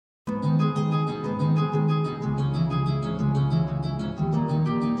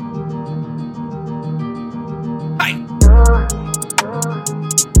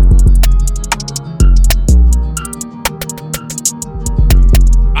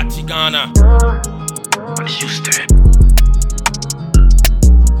Ghana. What is you stirring?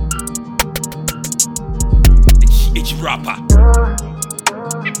 It's rapper.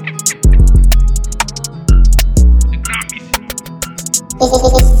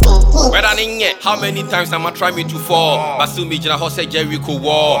 How many times am I try me to fall? But still me jina hose Jericho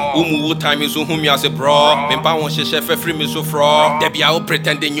war. Umu time is whom you as a bro. Memba won she chef free me so fraud. Debbie I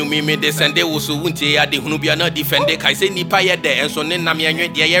pretending you me they send they was so wunti ya de hunu bia na defend it. Kai say nipa ye de and so ne nam ye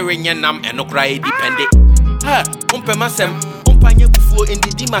ye nam and no cry depend. Ha, umpe masem. Umpanye bufuo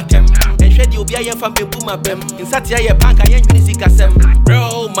indidi matem. And shedi obi aye fam be buma bem. In satia ye bank aye nwini sikasem.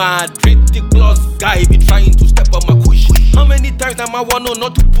 Real Madrid the close guy be trying to step on my kush. How many times am I want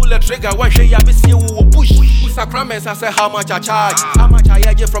not to pull a trigger? Why should you miss you will push? Sacraments, I say how much I charge. How much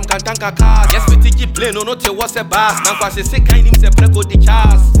I get from Kantanka cars. Yes, we take it plain, no, not what's a bass. Now, I say, kind him, say, plego the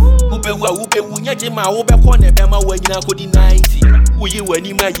chars. Ube, Jima, Ube, Kone, Bema, when you are 90. Who you, when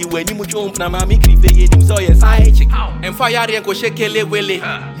you jump, Namami, Crive, him, so yes, I check. And fire, Yanko, Shekele, Willie.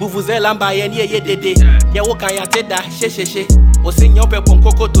 Vuvuzela, by any ye did. Yawoka, Yateda, she. O senhor pepon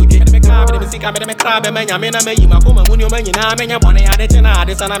coco to you. Me crab, me sick, me crab, me nyamena me yima kuma munyo me nyina me nyabone ya de tena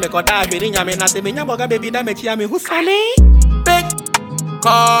de sana me kota hweri nyame na se me nyaboga baby da me chia me husale. Big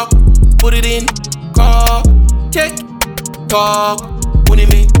cock, put it in, cock, check, talk, money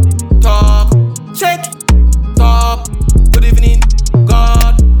me, talk, check, talk, good evening,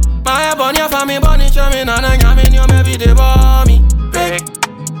 God. My bonny for me, bonny chame na nyame nyo me be de bomb me. Big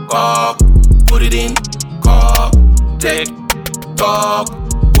cock, put it in, cock, check. Talk,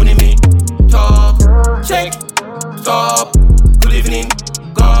 money me, talk, check, stop, good evening,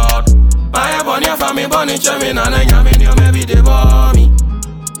 God. My bonny for me, bonny chame na nyame nyo me be de bomb me.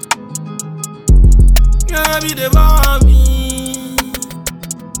 You be the bomb me.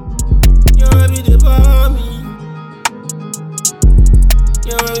 You be the bomb me.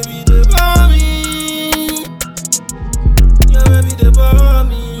 You be the bomb me. You be the bomb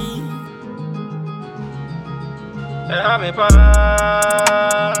me.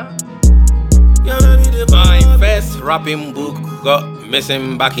 My first rapping book got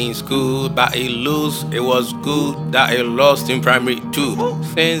missing back in school, but it was good that I lost in primary 2.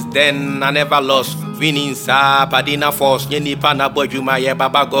 Since then I never lost. Winning sa padina force, yeni pana bojuma ye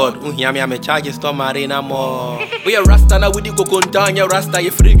baba God. Unhiami ame charges to marina more. We are rasta na widi kokontanya rasta ye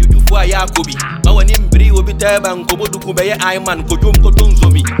free you for Yakobi. Ma wani mbri obi teba nkobo dukube ye aiman kojom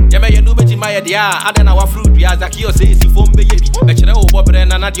kotonzomi. Yeme ye no beti maye dia adena wa fruit ya zakio se si fombe yebi. Echere wo bobre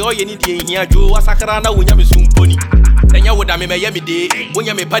na na de oye ni de hia jo wasakara na wonya sumponi. Enya woda me ye me de,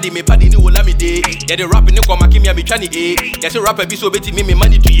 wonya me padi ni wola me de. Ye de rap ni kwa makimi ya bitwani Ye se rapper bi so beti me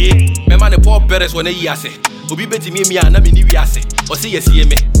money to ye. Me man the poor parents when ye ase. Obi beti me na me ni wi ase. O se yes ye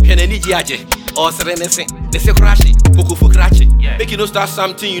me, hwe na ni ji aje. O sere ne se, de se crash, kokofu crash. Make you no start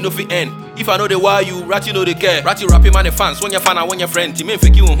something you know fi end. If I know the why you, Ratty know the care. Ratty rapping man the fans, when you fan and when your friend. Team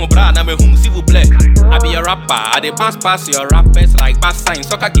fake you on bra, na me hum s'il vous plaît. I be a rapper, I dey pass your rappers like pass sign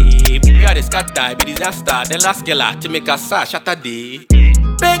soccer game. We are the scatter, be disaster. The last girl to make a sa shatter day.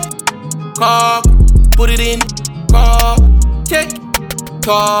 Big cock, put it in, cock, check,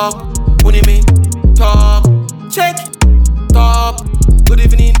 talk, money me, talk, check, talk, good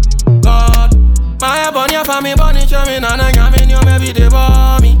evening, God. My bonny for me, bonny chame na nyame nyo me be de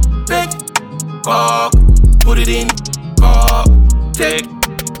bomb me. Big cock, put it in, cock, check,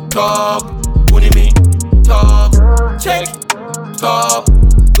 talk, money me, talk, check, stop,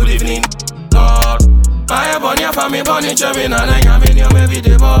 good evening, God. My bonny for me, bonny chame na nyame nyo me be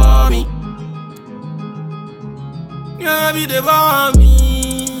de bomb me. You be the bomb me.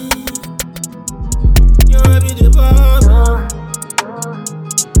 You be the bomb me.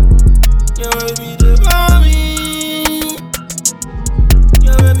 You be the bomb me.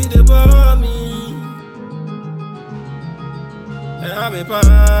 You be the bomb me. I'm a